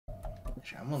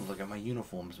Actually, I'm gonna look at my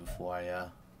uniforms before I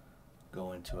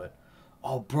go into it.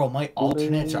 Oh, bro, my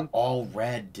alternates are all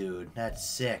red, dude. That's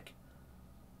sick.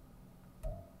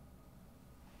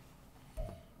 My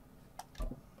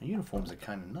uniforms are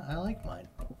kind of... I like mine.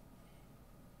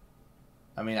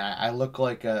 I mean, I look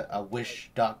like a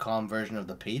Wish.com version of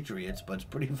the Patriots, but it's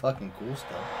pretty fucking cool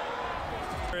stuff.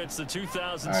 It's the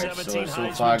 2017 so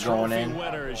far going in,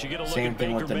 same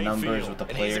thing with the numbers with the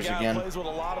players again.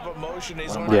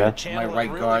 My right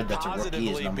guard, that's a rookie,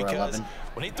 is number 11.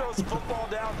 When he throws the football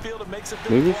downfield, it makes a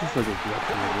big maybe it's just like a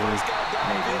gift in the game.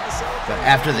 Maybe. But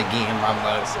after the game, I'm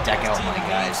going to deck out my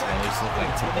guys. They always look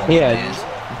like football players.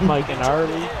 Mike and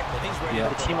Arlie, the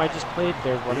team I just played,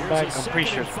 their running back, I'm pretty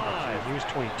sure he was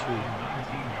 22.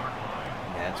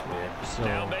 Yeah, that's weird. So,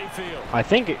 I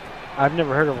think I've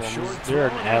never heard of them. Is there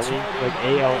an alley, like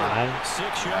A-L-I?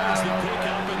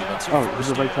 Oh, this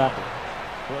is right tackle.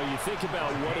 Well, you think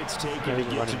about what it's taken to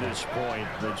get to this point.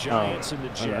 The Giants and the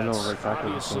Jets,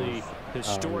 obviously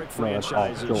historic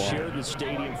franchises, shared the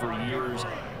stadium for years.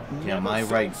 Yeah, my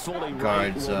right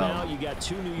guard's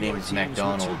name is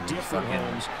McDonald. He's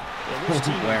fucking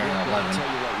wearing 11.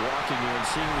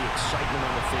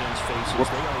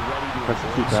 Press the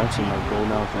keep action, like goal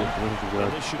now.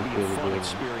 This should be a fun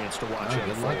experience to watch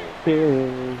unfold.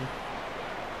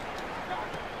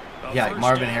 Yeah, like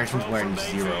Marvin Harrison's wearing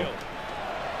 0.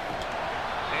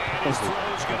 And his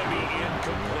throw's going to be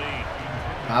incomplete.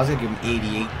 I was going to give him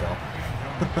 88, though.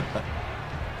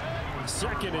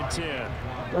 2nd and 10. I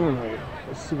don't know.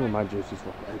 Let's see what my jerseys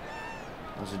look like.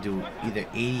 I was going to do either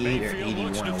 88 or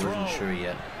 81. I wasn't sure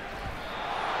yet.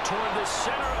 Toward the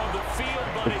center of the field,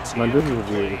 but it's my jersey is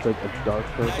weird. It's like a dark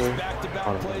purple.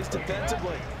 Back-to-back plays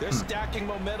defensively. They're stacking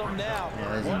momentum now.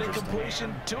 Yeah, One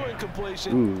incompletion, 2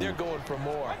 incompletion. They're going for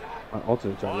more. My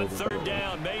alternate on 3rd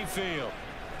down, Mayfield.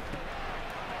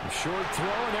 A short throw,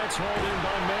 and that's hauled in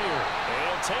by Mayer.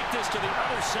 They'll take this to the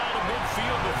other side of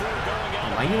midfield before going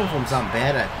out. My uniform's not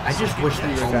bad. I just wish the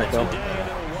helmets were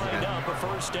better.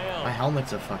 Yeah. My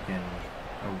helmets are fucking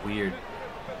weird.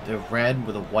 They're red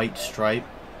with a white stripe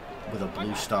with a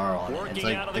blue star on it. It's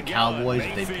like the Cowboys,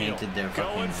 if they painted their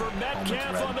fucking helmets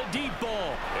red. On the deep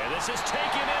ball. And this is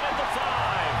taken in at the 5.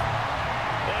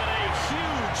 And a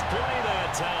huge play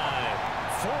that time.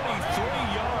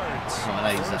 43 yards. Oh,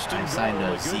 I signed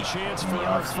a seat in the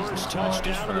offseason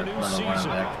just for another running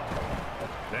back.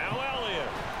 Now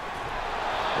Elliott.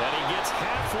 And he gets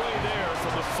halfway there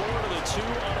from the 4 to the 2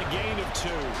 on a gain of 2.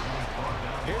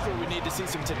 Here's where we need to see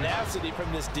some tenacity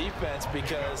from this defense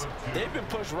because they've been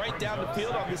pushed right down the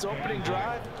field on this opening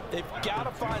drive. They've got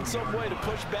to find some way to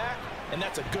push back, and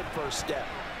that's a good first step.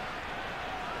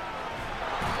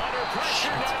 Under pressure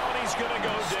now, and he's going to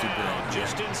go down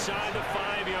just inside the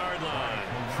 5-yard line.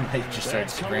 I just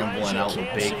started scrambling out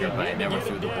with Baker, but I never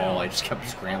threw the ball. I just kept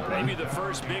scrambling. Maybe the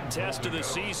first big test of the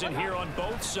season here on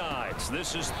both sides.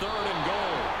 This is 3rd and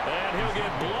goal. And he'll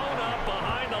get blown up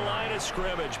behind the line of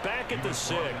scrimmage. Back at the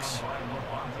 6.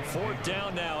 4th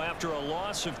down now after a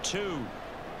loss of 2.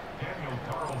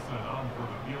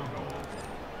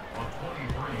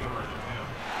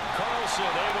 Carlson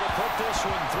able to put this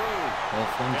one through. Well,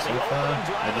 from so far,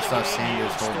 I just saw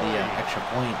Sanders hold the extra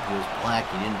point. He was black.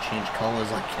 He didn't change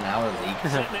colors like in our league.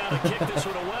 Now to kick this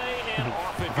one away, and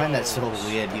off it I find that goes. so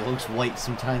weird. He looks white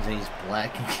sometimes and he's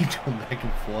black and keeps going back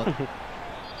and forth.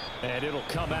 And it'll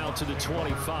come out to the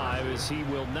 25 as he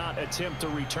will not attempt to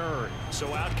return.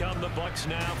 So out come the Bucs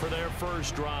now for their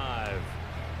first drive.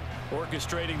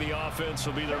 Orchestrating the offense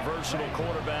will be their versatile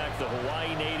quarterback, the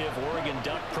Hawaii native, Oregon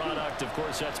Duck product. Of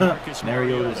course, that's Marcus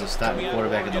Mariota is the starting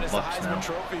quarterback of the Bucs now.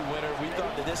 Trophy winner. We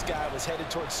thought that this guy was headed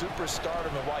towards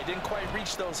superstardom, and while he didn't quite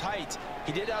reach those heights,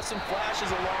 he did have some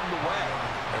flashes along the way.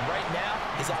 And right now,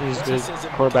 his athleticism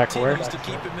continues to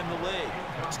keep him in the league.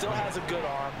 Still has a good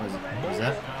arm. Was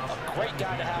that? A great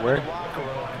guy to have Where? in the locker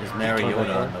room. Is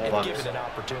Mariota on the And Bucs? give it an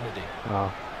opportunity.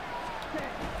 Oh.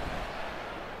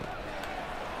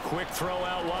 Quick throw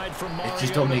out wide from Mario. It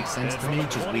just don't make sense to me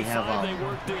because we have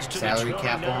salary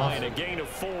cap off.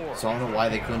 So I don't know why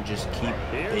they couldn't just keep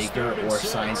Baker or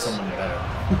sign someone better.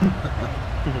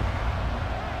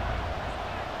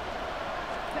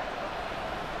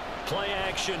 Play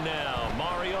action now.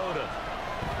 Mariota.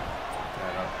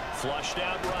 Flushed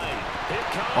out right. Here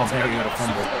comes Oh, Mariota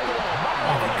fumbled.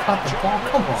 Oh, they caught the ball.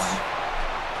 Come on.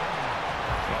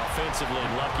 defensively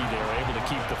lucky they were able to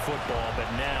keep the football, but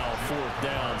now 4th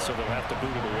down, so they'll have to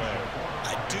boot it away.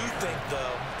 I do think,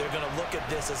 though, they're going to look at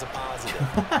this as a positive.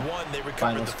 One, they recovered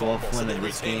Final the score fumble, so they in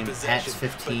this retained game, possession.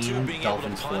 Pats But 15, two, being able to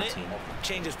Dolphins punt 14. it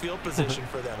changes field position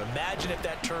for them. Imagine if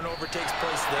that turnover takes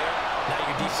place there. Now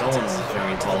your defense Someone has was to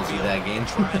very ballsy that game.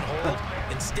 try and hold.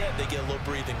 Instead, they get a little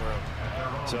breathing room.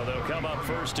 So they'll come up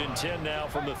 1st and 10 now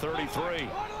from the 33.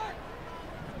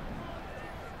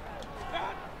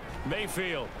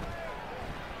 Mayfield.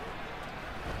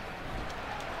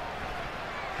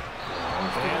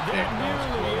 And they're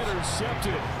nearly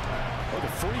intercepted. Well, the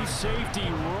free safety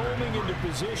roaming into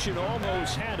position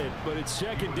almost had it, but it's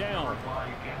 2nd down.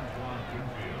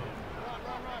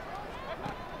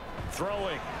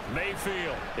 Throwing.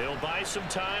 Mayfield. He'll buy some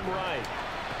time right.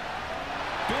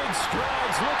 Big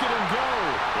strides. Look at him go.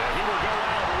 Yeah, he will go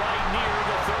out right near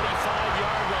the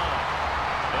 35-yard line.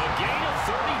 A gain of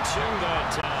 32 that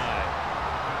time.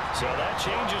 So that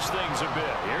changes things a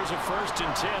bit. Here's a 1st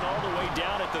and 10 all the way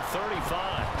down at the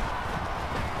 35.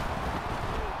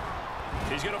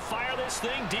 He's going to fire this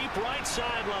thing deep right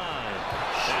sideline.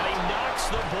 And he knocks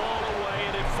the ball away,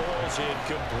 and it falls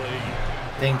incomplete.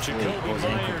 Thankfully, it was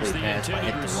an incomplete pass. I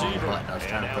hit the wrong button. I was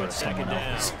trying to throw it to someone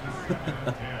else.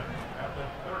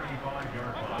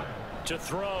 To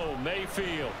throw,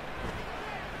 Mayfield.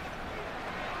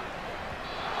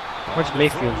 What's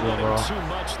Mayfield's overall?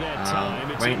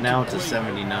 Right now it's a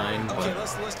 79, but Okay,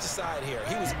 let's decide here.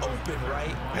 He was open,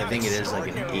 right? I think it is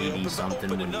like an 80-something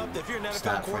when you If you're an NFL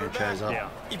start quarterback, franchise up. Yeah.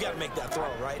 you got to make that throw,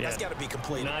 right? Yeah. That's got to be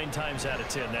completed. 9 times out of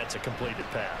 10, that's a completed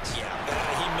pass. Yeah,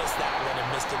 he missed that one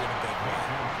and missed it in a big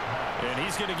way. And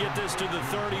he's going to get this to the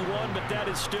 31, but that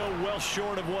is still well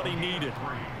short of what he needed.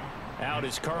 Out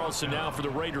is Carlson now for the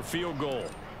Raider field goal.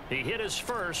 He hit his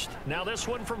first. Now this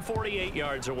one from 48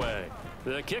 yards away.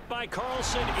 The kick by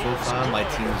Carlson So far, my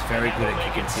team is very good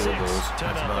at kicking field goals.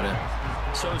 That's about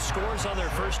it. So scores on their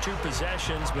first 2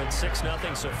 possessions, but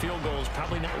 6-0, so field goals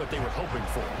probably not what they were hoping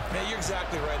for. Man, you're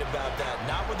exactly right about that.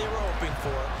 Not what they were hoping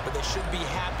for, but they should be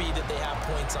happy that they have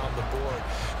points on the board.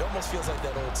 It almost feels like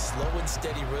that old slow and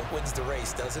steady wins the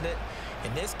race, doesn't it?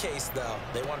 In this case, though,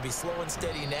 they want to be slow and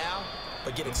steady now,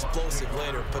 but get explosive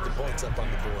later and put the points up on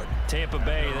the board. Tampa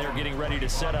Bay, they're getting ready to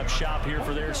set up shop here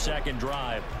for their 2nd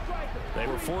drive. They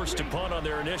were forced to punt on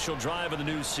their initial drive of the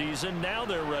new season. Now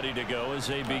they're ready to go as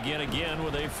they begin again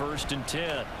with a 1st and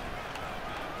 10.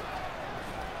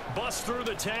 Bust through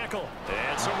the tackle.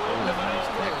 And some room to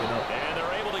maneuver. And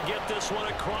they're able to get this one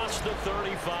across the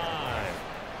 35.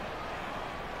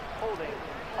 Holding.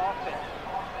 Offense.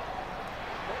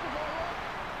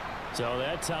 So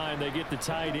that time they get the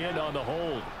tight end on the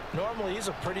hold. Normally, he's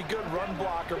a pretty good run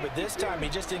blocker, but this time he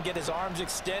just didn't get his arms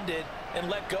extended and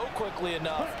let go quickly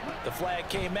enough. The flag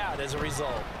came out as a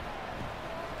result.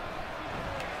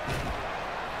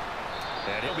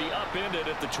 And he'll be upended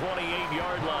at the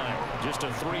 28-yard line. Just a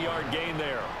 3-yard gain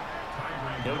there.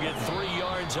 He'll get 3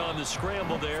 yards on the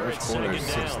scramble there. First It's quarter,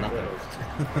 2nd down.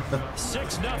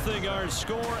 6-0. 6-0 our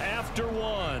score after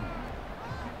 1.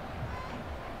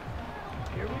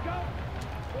 Here we go.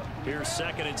 Here's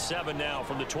 2nd and 7 now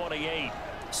from the 28.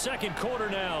 2nd quarter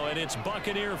now, and it's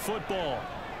Buccaneer football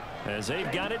as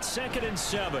they've got it 2nd and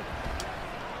 7.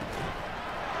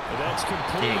 That's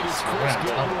complete. It's Chris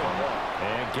Godwin.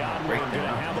 And Godwin going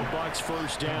to have a Bucs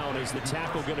 1st down as the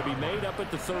tackle going to be made up at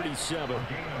the 37.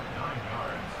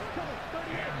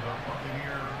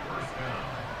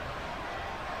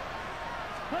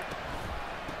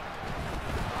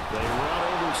 They run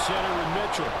over center with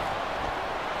Mitchell.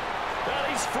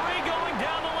 And he's free going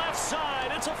down the left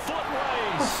side. It's a foot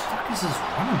What the race. fuck is this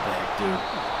running back, dude?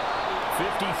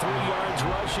 53 yards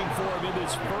rushing for him in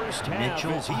this first half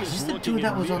Mitchell? as he Oh, is is this the looking dude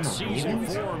that in was on the mid-season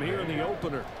Ravens? form here in the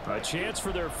opener. A chance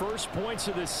for their first points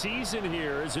of the season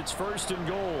here as it's 1st and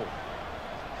goal.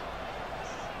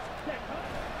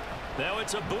 Now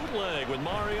it's a bootleg with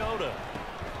Mariota.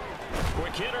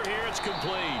 Quick hitter here, it's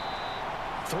complete.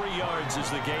 3 yards is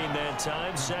the gain that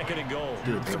time, 2nd and goal.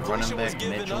 Dude, the running back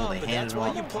Mitchell, they handed him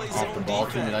off the ball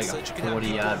to me like a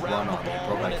 40-yard run off. They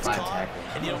broke like 5 tackles.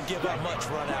 And you don't give up much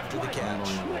run after the catch.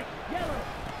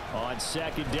 On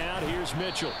 2nd down, here's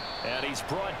Mitchell. And he's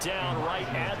brought down right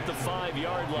at the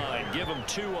 5-yard line. Give him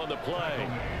 2 on the play.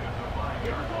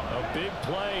 A big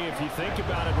play if you think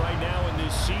about it right now in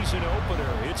this season opener.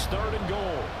 It's 3rd and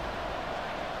goal.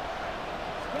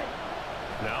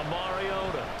 Now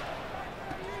Mariota.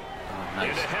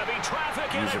 Nice. Into heavy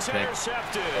traffic, and it's pick.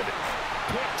 intercepted.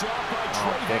 Picked up by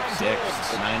Pick Trayvon 6,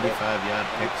 Diggs. 95-yard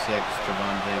pick 6,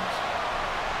 Trayvon Diggs.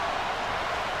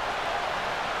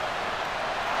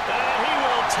 And he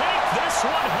will take this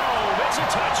one home. It's a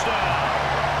touchdown.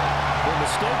 Well,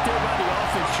 mistake there by the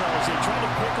offense, Charles. They tried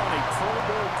to pick on a Pro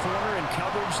Bowl corner in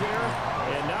coverage there,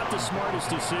 and not the smartest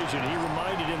decision. He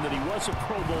reminded him that he was a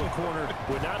Pro Bowl corner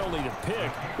with not only the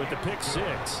pick, but the pick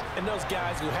six. And those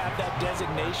guys who have that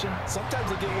designation, sometimes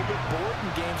they get a little bit bored in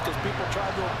games because people try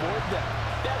to avoid them.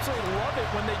 They absolutely love it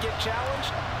when they get challenged,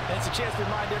 and it's a chance to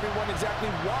remind everyone exactly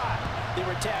why they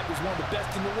were tagged as one of the best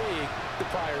in the league the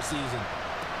prior season.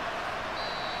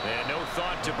 And no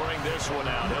thought to bring this one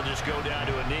out. He'll just go down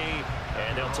to a knee,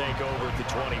 and they'll take over at the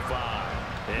 25.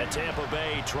 And Tampa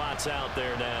Bay trots out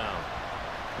there now.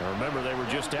 Now remember, they were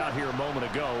just out here a moment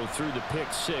ago through the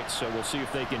pick six, so we'll see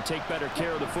if they can take better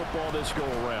care of the football this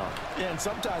go-around. Yeah, and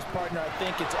sometimes, partner, I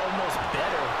think it's almost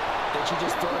better that you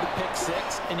just throw the pick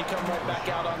six and you come right back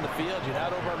out on the field. You're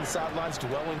not over on the sidelines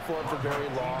dwelling for it for very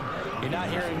long. You're not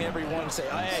hearing everyone say,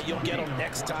 oh, hey, you'll get them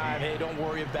next time. Hey, don't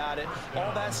worry about it.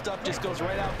 All that stuff just goes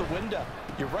right out the window.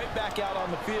 You're right back out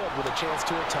on the field with a chance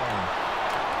to atone.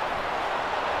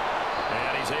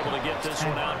 And he's able to get this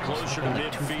one out closer to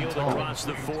midfield across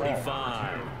the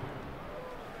 45.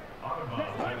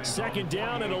 Second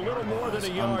down and a little more than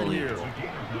a yard here.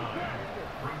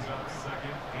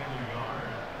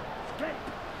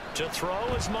 To throw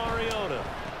is Mariota.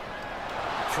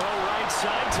 Throw right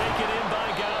side, taken in by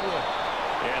Godwin.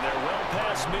 And they're well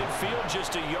past midfield,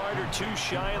 just a yard or two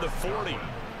shy of the 40.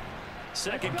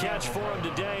 Second catch for him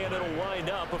today, and it'll wind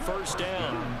up a first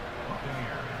down.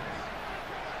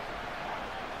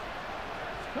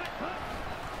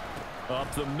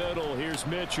 Up the middle, here's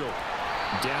Mitchell.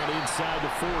 Down inside the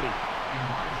 40.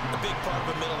 A big part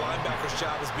of a middle linebacker's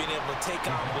job is being able to take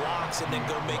on blocks and then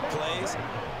go make plays.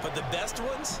 But the best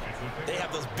ones, they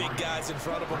have those big guys in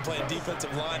front of them playing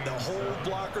defensive line to hold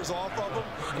blockers off of them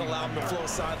and allow them to flow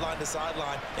sideline to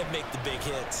sideline and make the big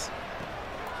hits.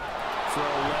 Throw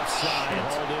left side,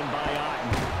 hauled in by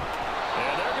Otten.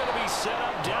 And they're going to be set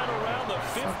up down around the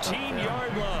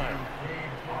 15-yard line.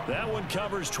 That one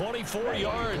covers 24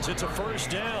 yards. It's a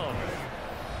first down.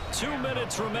 2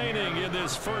 minutes remaining in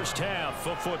this first half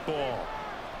of football.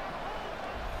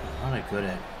 Not a good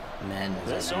at men as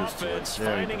this I used to. offense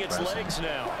finding its legs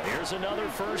now. Here's another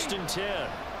 1st and 10.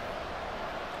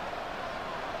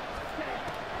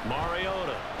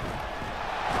 Mariota.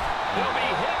 He'll be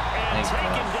hit and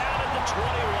taken down at the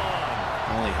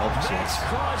 21. Only helps Max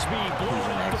Crosby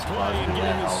blowing up the play and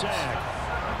getting the sack.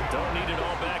 Don't need it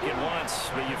all back at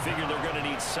once, but you figure they're going to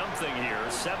need something here.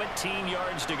 17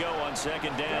 yards to go on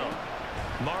second down.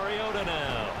 Mariota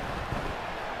now.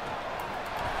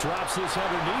 Drops this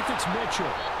underneath. It's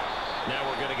Mitchell. Now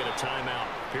we're going to get a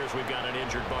timeout. Here's we've got an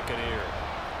injured Buccaneer.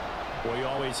 Well, you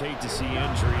always hate to see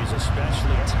injuries,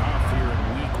 especially tough here in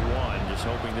week 1. Just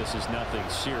hoping this is nothing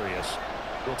serious.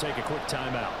 We'll take a quick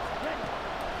timeout.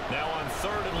 Now on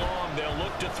 3rd and long, they'll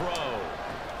look to throw.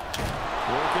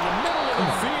 Work in the middle of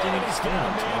the field, and he's got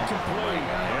a man complete.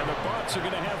 And the Bucs are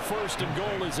going to have 1st and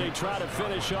goal as they try to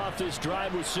finish off this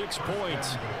drive with 6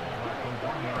 points.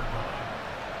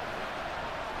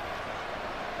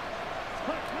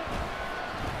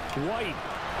 White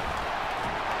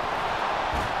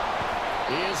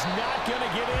is not going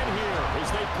to get in here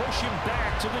as they push him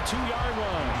back to the 2-yard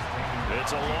line.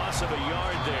 It's a loss of a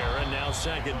yard there, and now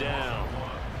second down.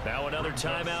 Now another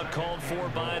timeout called for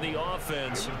by the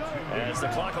offense as the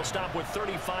clock will stop with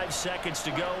 35 seconds to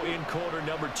go in quarter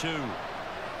number 2.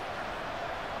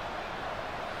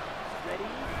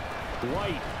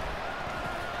 White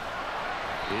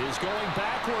is going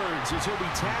backwards as he'll be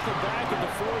tackled back at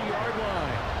the 4-yard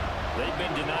line. They've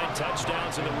been denied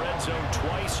touchdowns in the red zone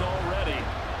twice already.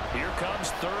 Here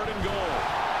comes 3rd and goal.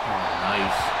 Oh,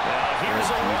 nice. Now here's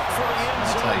a look for the end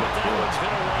zone, but that one's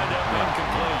going to wind up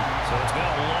incomplete. So it's been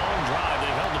a long drive.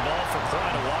 They've held the ball for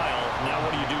quite a while. Now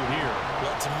what do you do here?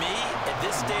 Well, to me, at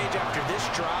this stage after this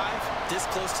drive, this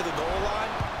close to the goal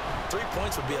line, 3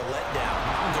 points would be a letdown.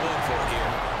 I'm going for it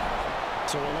here.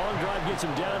 So a long drive gets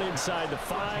them down inside the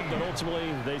 5, but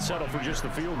ultimately they settle for just the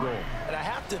field goal. And I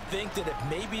have to think that if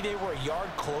maybe they were a yard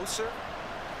closer,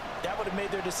 that would have made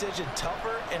their decision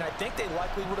tougher, and I think they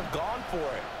likely would have gone for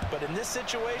it. But in this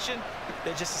situation,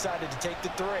 they just decided to take the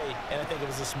 3, and I think it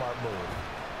was a smart move.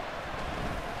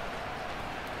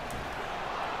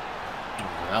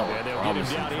 And they'll get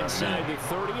him down inside the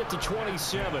 30 at the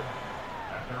 27.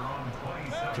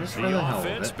 Just the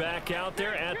offense back out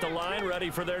there at the line, ready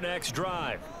for their next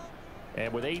drive.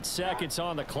 And with 8 seconds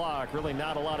on the clock, really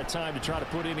not a lot of time to try to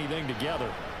put anything together.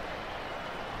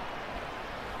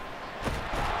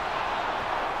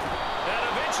 And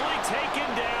eventually taken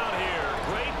down here.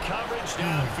 Great coverage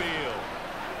downfield.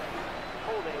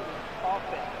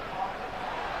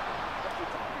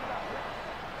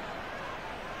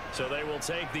 So they will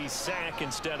take the sack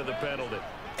instead of the penalty.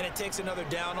 And it takes another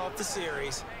down off the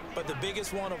series. But the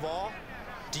biggest one of all,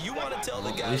 do you want to tell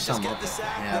the guys just get the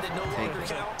sack that it no longer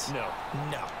counts? No.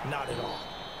 No, not at all.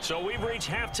 So we've reached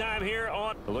halftime here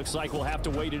on. It looks like we'll have to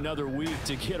wait another week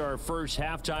to get our first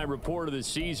halftime report of the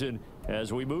season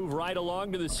as we move right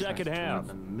along to the second half. In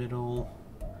the middle.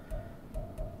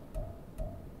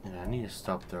 And I need to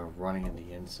stop the running in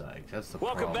the inside. That's the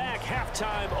Welcome problem. back.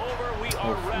 Halftime over. We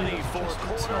are ready for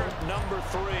quarter number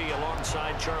 3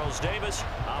 alongside Charles Davis.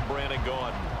 I'm Brandon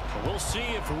Gaudin. We'll see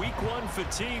if week 1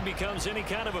 fatigue becomes any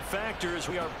kind of a factor as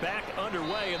we are back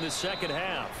underway in the second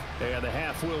half. And the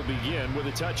half will begin with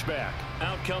a touchback.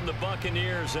 Out come the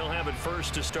Buccaneers. They'll have it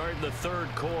first to start in the third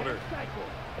quarter.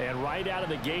 And right out of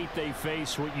the gate, they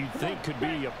face what you'd think could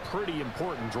be a pretty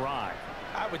important drive.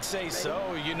 I would say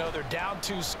so. You know, they're down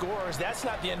 2 scores. That's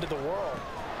not the end of the world.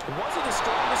 It wasn't the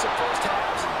strongest of first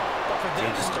halves, but for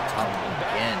them to start coming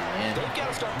back, they've got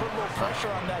to start putting a little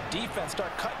pressure on that defense,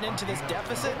 start cutting into this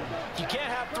deficit. You can't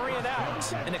have 3 and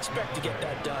outs and expect to get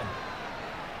that done.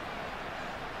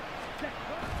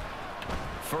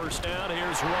 First down,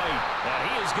 here's White. And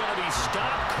he is going to be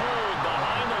stopped cold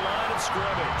behind the line of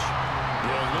scrimmage.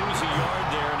 They'll lose a yard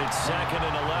there, and it's 2nd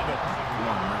and 11.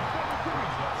 Come on, man.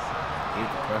 Keep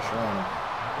the pressure on him.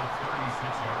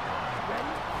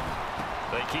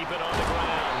 They keep it on the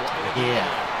ground.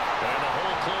 Yeah. And the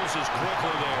hole closes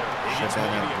quickly there. Shut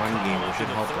down that run game. We should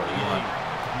help our run.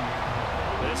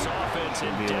 This offense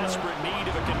in desperate need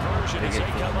of a conversion as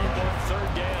they come up on 3rd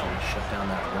down. Shut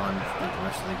down that run for the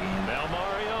rest of the game. Now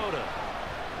Mariota.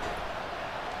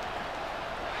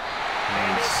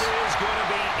 Nice. This is going to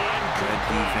be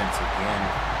Good defense again.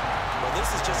 Well,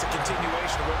 this is just a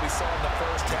continuation of what we saw in the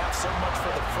first half. So much for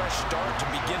the fresh start to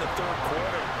begin the third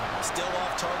quarter. Still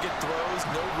off-target throws,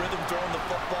 no rhythm throwing the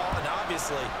football, and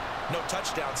obviously no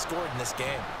touchdown scored in this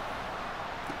game.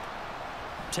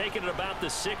 Taking it about the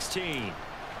 16.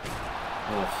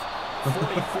 44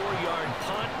 44-yard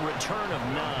punt, return of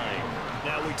 9.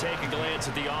 Now we take a glance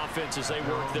at the offense as they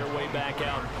work their way back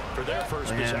out for their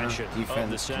first possession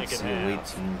of the second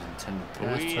half.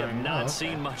 We have not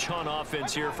seen much on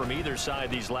offense here from either side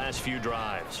these last few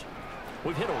drives.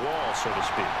 We've hit a wall, so to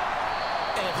speak.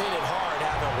 And have hit it hard,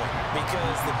 haven't we?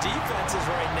 Because the defenses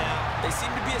right now, they seem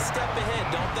to be a step ahead,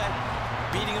 don't they?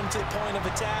 Beating them to the point of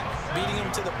attack, beating them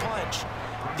to the punch.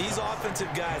 These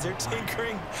offensive guys are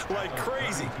tinkering like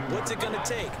crazy. What's it going to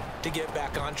take to get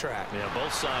back on track? Yeah,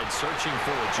 both sides searching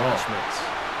for adjustments.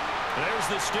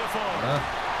 There's the stiff arm.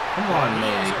 Come on,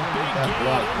 man. Big That gain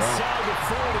block, bro. inside the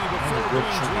 40 before Good being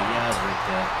chunk of dropped. yards right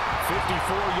there.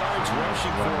 54 yards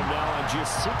rushing for him now on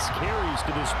just 6 carries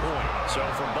to this point. So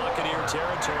from Buccaneer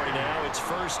territory now, it's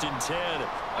 1st and 10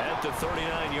 at the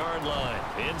 39-yard line.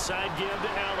 Inside give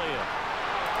to Elliott.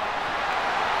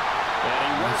 And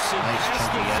he works it past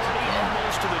the 30,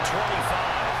 almost to the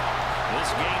 25.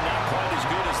 This game not quite as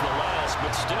good as the last,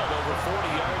 but still over 40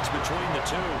 yards between the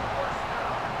two.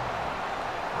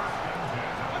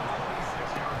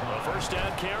 A first down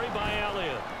carry by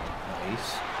Elliott.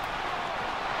 Nice.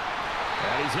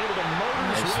 And he's able to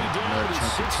motor his way down Another to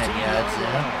chunk of 10 16 yards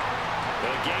there. A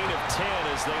gain of 10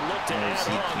 as they look to add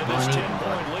see, on to keep this on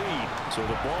 10-point eating, lead. So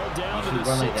the ball down to Keep the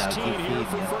running that, 16 keep here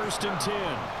feeding for it. 1st and 10.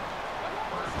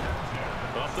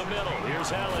 Up the middle,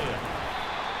 here's Elliott.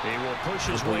 He will push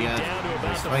his way down to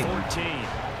about the 14.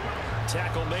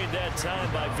 Tackle made that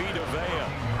time by Vita Vea.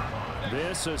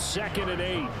 This is 2nd and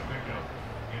 8.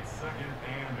 It's 2nd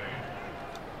and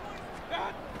 8.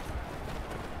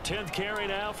 10th carry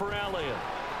now for Elliott.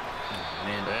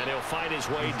 Man. And he'll fight his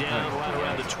way down right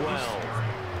around the 12.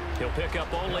 He'll pick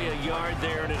up only a yard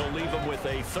there, and it'll leave him with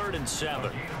a 3rd and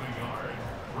 7.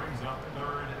 Brings up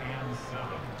 3rd and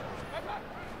 7.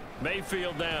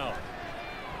 Mayfield now.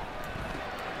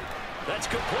 That's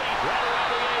complete right around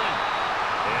the 8.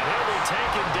 And he'll be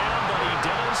taken down, but he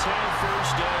does have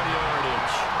 1st down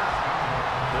yardage.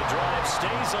 The drive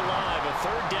stays alive, a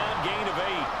 3rd down gain of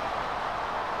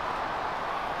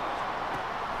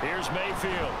 8. Here's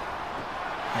Mayfield.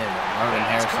 There you go. Marvin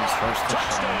Harrison's first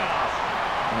touchdown.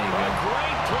 There you A go.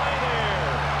 great play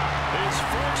there. His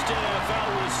first NFL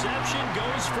reception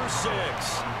goes for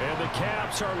 6. And the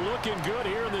Caps are looking good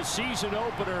here in the season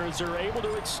opener as they're able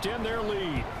to extend their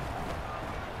lead.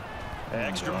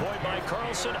 Extra point by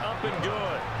Carlson, up and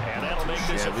good. And that'll make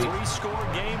this a 3-score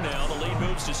game now. The lead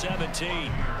moves to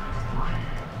 17.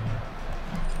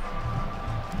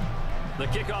 The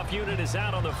kickoff unit is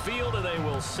out on the field, and they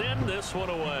will send this one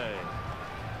away.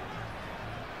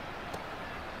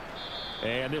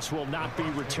 And this will not be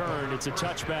returned. It's a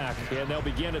touchback, and they'll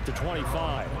begin at the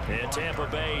 25. And Tampa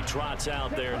Bay trots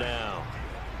out there now.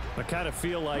 I kind of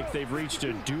feel like they've reached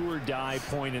a do-or-die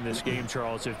point in this game,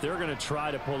 Charles. If they're going to try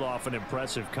to pull off an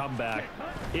impressive comeback,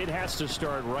 it has to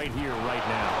start right here, right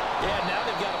now. Yeah, now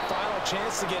they've got a final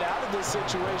chance to get out of this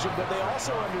situation, but they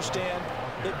also understand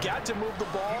they've got to move the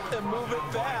ball and move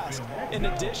it fast. In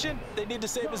addition, they need to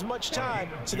save as much time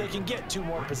so they can get 2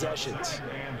 more possessions.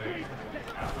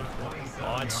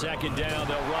 On second down,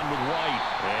 they'll run with White.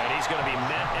 And he's going to be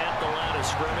met at the line of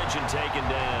scrimmage and taken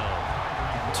down.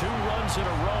 2 runs in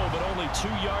a row, but only 2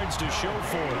 yards to show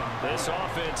for it. This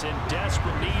offense in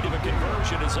desperate need of a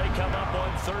conversion as they come up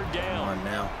on third down. Come on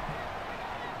now.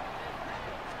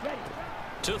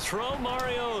 To throw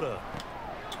Mariota.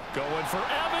 Going for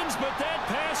Evans, but that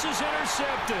pass is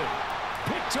intercepted.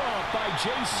 Picked off by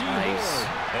J.C. Horn.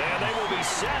 And they will be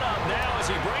set up now as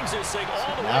he brings this thing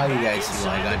all the way back. Now you guys see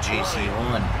why I got J.C.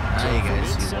 Horn. Now you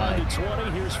guys see why. To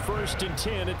 20, here's 1st and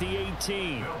 10 at the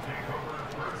 18.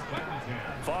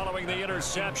 Following the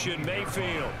interception,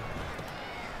 Mayfield.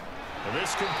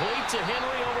 This complete to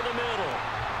Henry over the middle.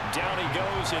 Down he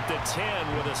goes at the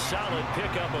 10 with a solid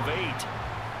pickup of 8.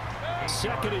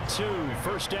 2nd and 2,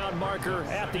 1st down marker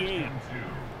at the 8.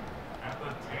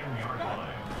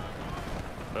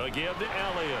 Again to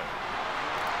Elliott.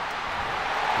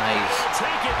 Nice.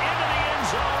 Take it into the end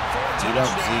zone for a touchdown. Eat up,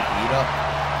 Zeke. Eat up.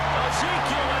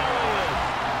 Ezekiel Elliott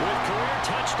with career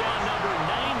touchdown number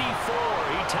 94.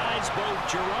 He ties both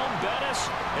Jerome Bettis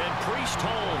and Priest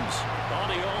Holmes on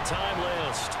the all-time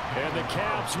list. And the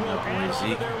Caps will add on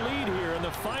to their lead here in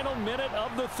the final minute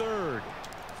of the 3rd.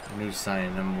 I knew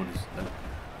signing him was a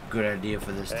good idea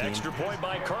for this team. Extra point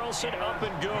by Carlson, up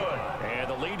and good. And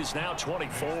the lead is now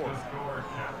 24.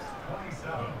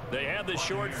 They had the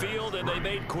short field, and they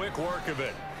made quick work of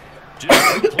it.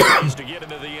 Just 2 plays to get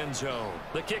into the end zone.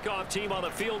 The kickoff team on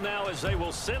the field now as they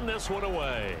will send this one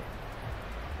away.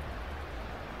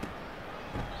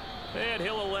 And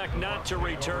he'll elect not to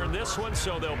return this one,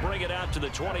 so they'll bring it out to the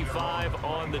 25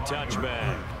 on the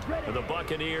touchback. The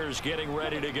Buccaneers getting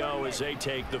ready to go as they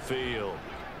take the field.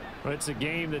 Well, it's a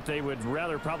game that they would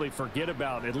rather probably forget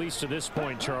about, at least to this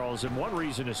point, Charles. And one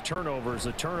reason is turnovers.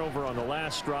 The turnover on the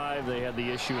last drive, they had the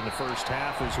issue in the first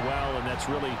half as well, and that's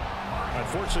really,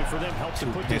 unfortunately for them, helped to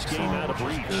put this game out of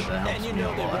reach. And you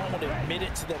know they won't admit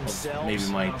it to themselves.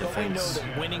 Maybe my defense, they know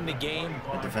that winning the game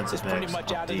is pretty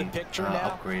much out of the picture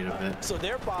now. Upgrade a bit. So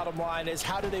their bottom line is,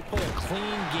 how do they play a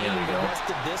clean game the rest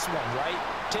of this one,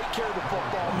 right? Take care of the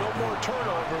football, no more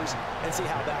turnovers, and see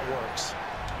how that works.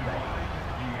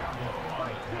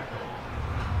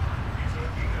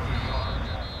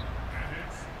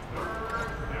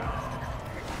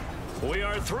 We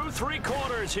are through 3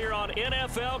 quarters here on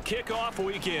NFL Kickoff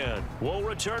Weekend. We'll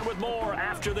return with more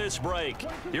after this break.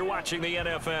 You're watching the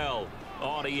NFL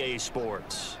on EA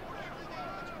Sports.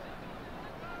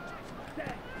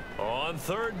 On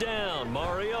 3rd down,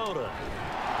 Mariota.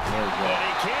 And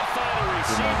he can't find a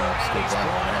receiver, and he's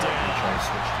brought down.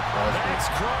 That's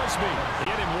Crosby.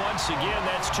 Get him once again.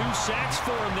 That's 2 sacks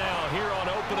for him now here on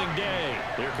opening day.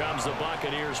 Here comes the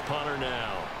Buccaneers punter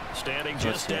now. Standing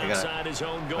just outside his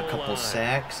own goal line. A couple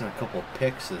sacks and a couple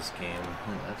picks this game.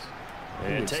 That's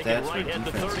and take it right at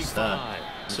the 35.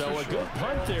 So a good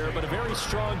punt there, but a very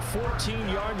strong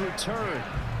 14-yard return.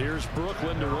 Here's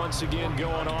Brooklyn to once again go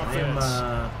on offense.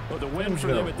 Well, the win for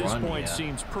them at this point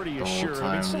seems pretty assured.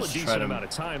 I mean, still a decent amount of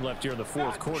time left here in the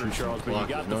 4th quarter, Charles, but you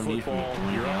got the football,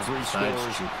 you're up 3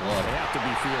 scores. They have to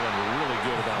be feeling really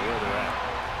good about where they're at.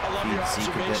 I love your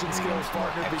observation skills,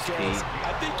 partner, because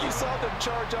I think you saw them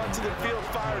charge onto the field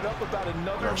fired up about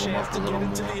another chance to get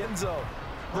into the end zone.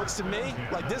 Looks to me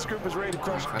like this group is ready to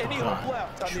crush any hope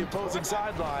left on the opposing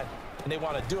sideline, and they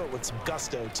want to do it with some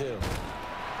gusto, too.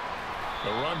 The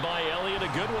run by Elliott, a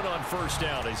good one on 1st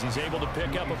down as he's able to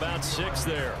pick up about 6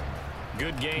 there.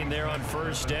 Good gain there on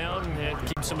 1st down, and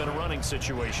keeps them in a running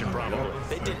situation probably.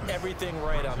 They did everything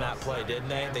right on that play, didn't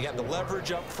they? They got the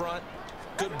leverage up front,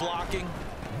 good blocking,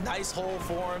 nice hole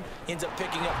for him, ends up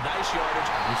picking up nice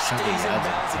yardage, stays in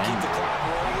bounds to keep the clock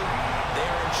rolling.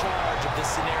 They're in charge of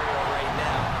this scenario right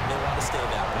now. They want to stay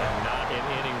that way. And not in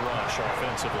any rush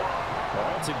offensively.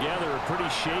 Altogether, a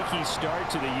pretty shaky start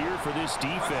to the year for this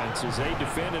defense as they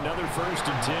defend another 1st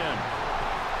and 10.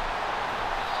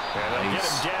 And they'll get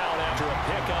him down after a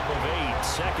pickup of 8,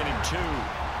 2nd and 2.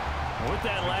 With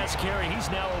that last carry, he's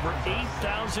now over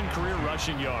 8,000 career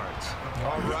rushing yards.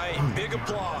 All right, big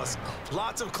applause.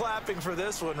 Lots of clapping for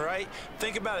this one, right?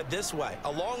 Think about it this way.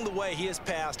 Along the way, he has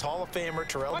passed Hall of Famer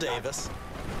Terrell Davis,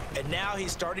 and now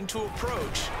he's starting to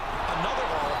approach another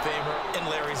Hall of Famer and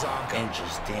Larry Zonka. And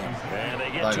just damn. And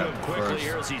they get to him quickly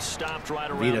here as he stopped right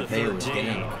around the 13. Was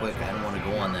getting quick. I didn't want to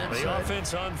go on that The side.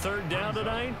 offense on third down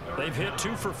tonight, they've hit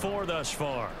 2 for 4 thus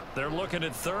far. They're looking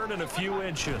at third and a few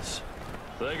inches.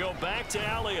 They go back to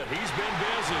Elliott. He's been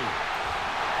busy.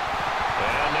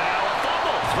 And now a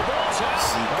fumble. The ball's out.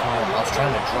 I was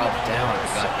trying to drop down. I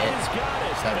got hit. He's got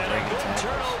it. Started And a breaking good tackles.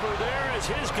 turnover there as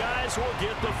his guys will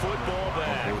get the football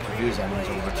back. They were confused. That was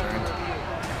overturned.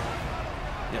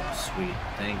 Yep, sweet.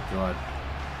 Thank God.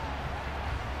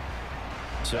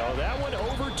 So that one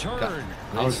overturned.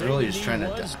 I was really just trying to.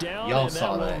 Y'all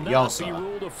saw that. Y'all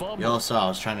saw. Y'all saw. I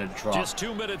was trying to drop. Just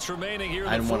 2 minutes remaining here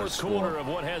in the fourth quarter of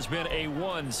what has been a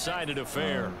one-sided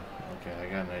affair. Okay, I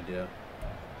got an idea.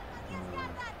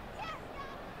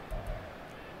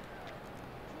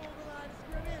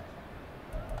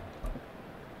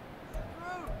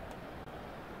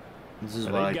 This is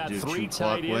what I do true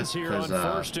clock with because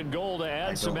first and goal to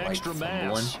add some extra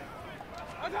mass. Fumbling.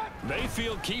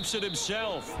 Mayfield keeps it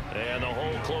himself, and the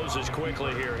hole closes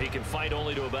quickly here. He can fight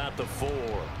only to about the 4.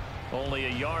 Only a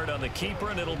yard on the keeper,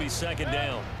 and it'll be second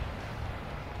down.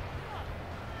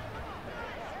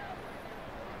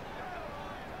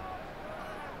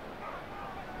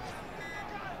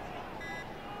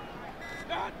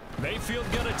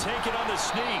 Mayfield going to take it on the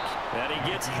sneak, and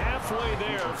he gets halfway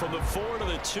there from the 4 to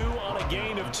the 2 on a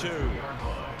gain of 2.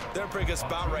 They're a pretty good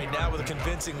spot right now with a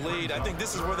convincing lead. I think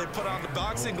this is where they put on the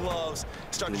boxing gloves,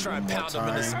 start to try and pound them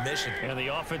into submission. And the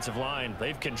offensive line,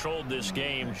 they've controlled this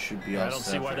game. I don't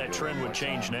see why that trend would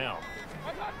change now.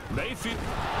 Mayfield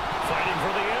fighting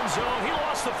for the end zone. He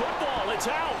lost the football. It's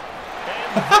out.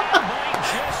 And that might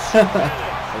just spin it.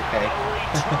 Okay. A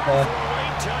return for a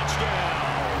late touchdown.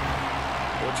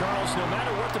 Well, Charles, no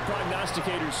matter what the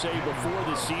prognosticators say before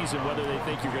the season, whether they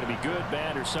think you're going to be good,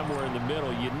 bad, or somewhere in the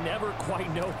middle, you never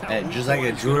quite know how. Hey, just like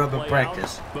I drew it up in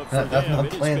practice. That's my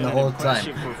plan the whole time.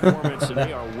 Performance, and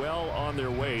they are well on their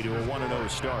way to a 1-0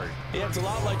 start. Yeah, it's a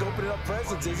lot like opening up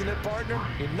presents, isn't it, partner?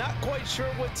 You're not quite sure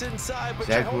what's inside, but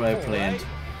exactly you're hopeful, what I planned.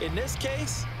 Right? In this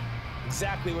case,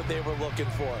 exactly what they were looking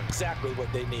for, exactly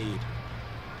what they need.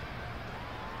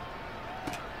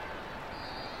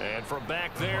 And from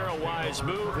back there, a wise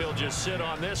move. He'll just sit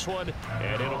on this one,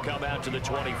 and it'll come out to the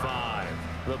 25.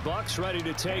 The Bucs ready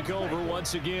to take over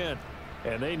once again.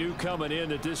 And they knew coming in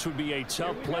that this would be a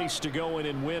tough place to go in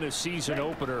and win a season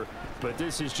opener. But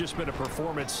this has just been a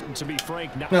performance, to be frank.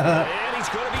 And he's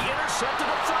going to be intercepted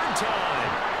a third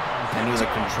time. I knew the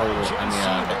controller,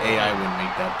 the AI wouldn't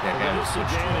make that pick. With this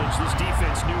advantage, this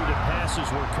defense knew that passes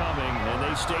were coming, and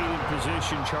they stayed in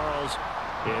position, Charles,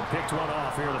 and picked one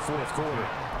off here in the fourth quarter.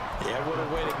 Yeah, what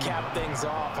a way to cap things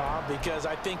off, huh? Because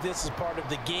I think this is part of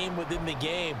the game within the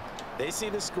game. They see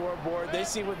the scoreboard, they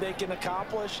see what they can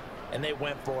accomplish, and they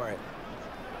went for it.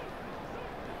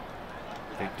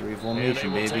 Victory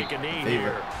formation, baby. Take a knee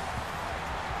Favorite.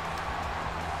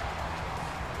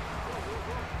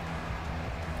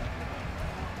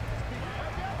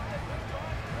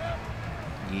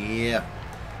 Yeah.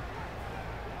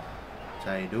 That's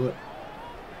how you do it.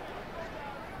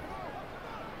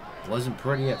 Wasn't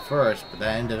pretty at first, but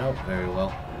that ended up very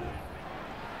well.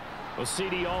 Well,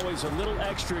 CD, always a little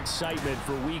extra excitement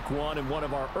for week 1 and one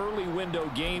of our early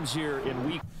window games here in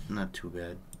week. Not too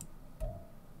bad.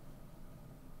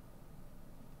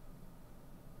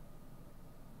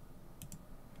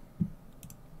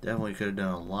 Definitely could have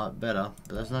done a lot better,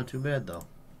 but that's not too bad though.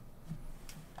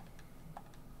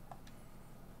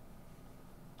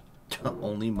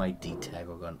 Only my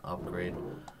D-Tackle got an upgrade.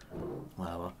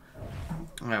 Wow.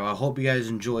 Alright, well, I hope you guys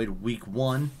enjoyed week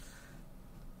 1.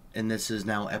 And this is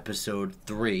now episode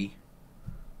 3.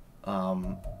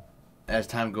 As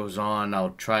time goes on,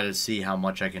 I'll try to see how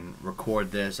much I can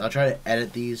record this. I'll try to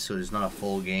edit these so it's not a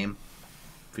full game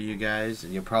for you guys.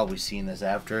 And you're probably seeing this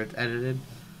after it's edited.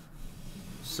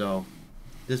 So,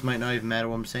 this might not even matter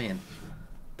what I'm saying.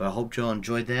 But I hope y'all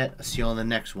enjoyed that. I'll see you on the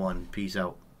next one. Peace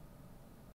out.